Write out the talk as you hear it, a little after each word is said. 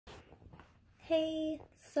Hey,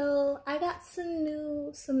 so I got some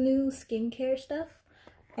new skincare stuff,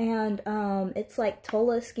 and it's like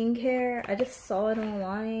Tula skincare. I just saw it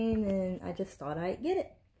online and I just thought I'd get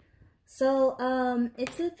it. So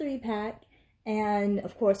it's a 3-pack, and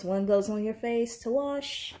of course one goes on your face to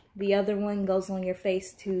wash, the other one goes on your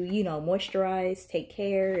face to, you know, moisturize, take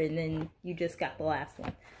care, and then you just got the last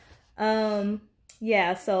one.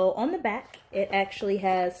 Yeah, so on the back it actually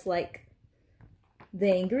has like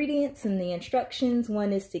the ingredients and the instructions.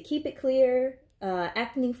 One is to keep it clear,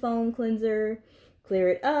 acne foam cleanser, clear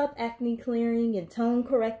it up, acne clearing and tone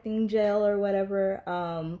correcting gel or whatever.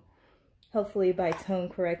 Hopefully by tone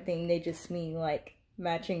correcting they just mean like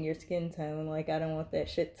matching your skin tone. Like, I don't want that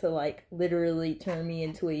shit to like literally turn me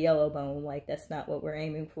into a yellow bone. Like, that's not what we're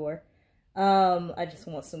aiming for. I just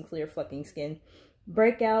want some clear fucking skin.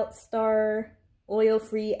 Breakout Star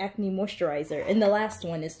oil-free acne moisturizer, and the last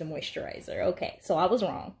one is the moisturizer. Okay, so I was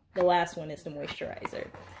wrong. The last one is the moisturizer.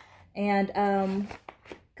 And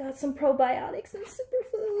got some probiotics and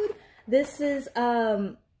superfood. This is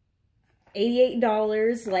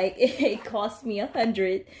 $88. Like, it cost me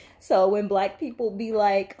 $100. So when black people be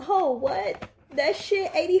like, oh, what, that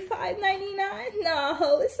shit $85.99?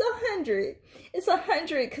 No, it's $100. It's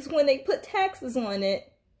 $100 because when they put taxes on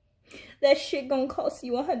it, that shit gonna cost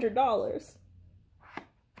you $100.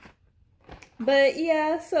 But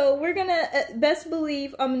yeah, so we're gonna, best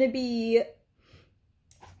believe I'm gonna be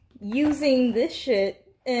using this shit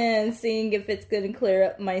and seeing if it's gonna clear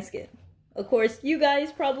up my skin. Of course, you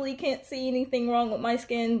guys probably can't see anything wrong with my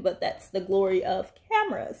skin, but that's the glory of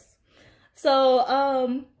cameras.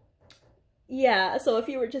 So, yeah, so if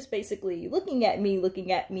you were just basically looking at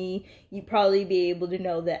me, you'd probably be able to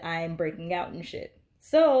know that I'm breaking out and shit.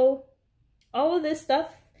 So, all of this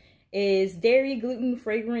stuff is dairy, gluten,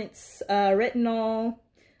 fragrance, retinol,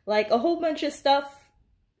 like a whole bunch of stuff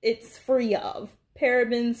it's free of.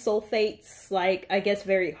 Parabens, sulfates, like, I guess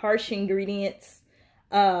very harsh ingredients.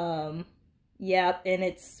 Yep, and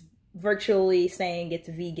it's virtually saying it's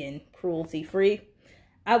vegan, cruelty-free.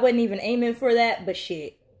 I wasn't even aiming for that, but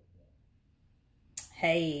shit.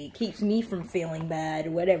 Hey, it keeps me from feeling bad,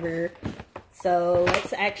 whatever. So,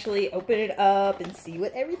 let's actually open it up and see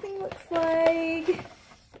what everything looks like.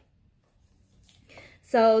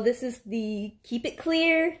 So this is the Keep It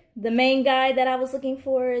Clear, the main guy that I was looking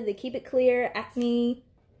for, the Keep It Clear Acne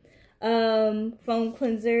Foam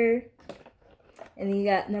Cleanser. And then you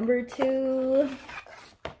got number 2,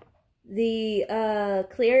 the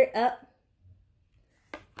Clear It Up,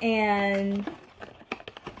 and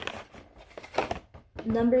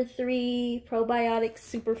number 3, probiotic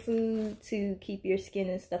superfood to keep your skin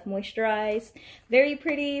and stuff moisturized. Very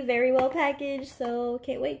pretty, very well packaged, so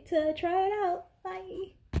can't wait to try it out.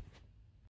 Bye.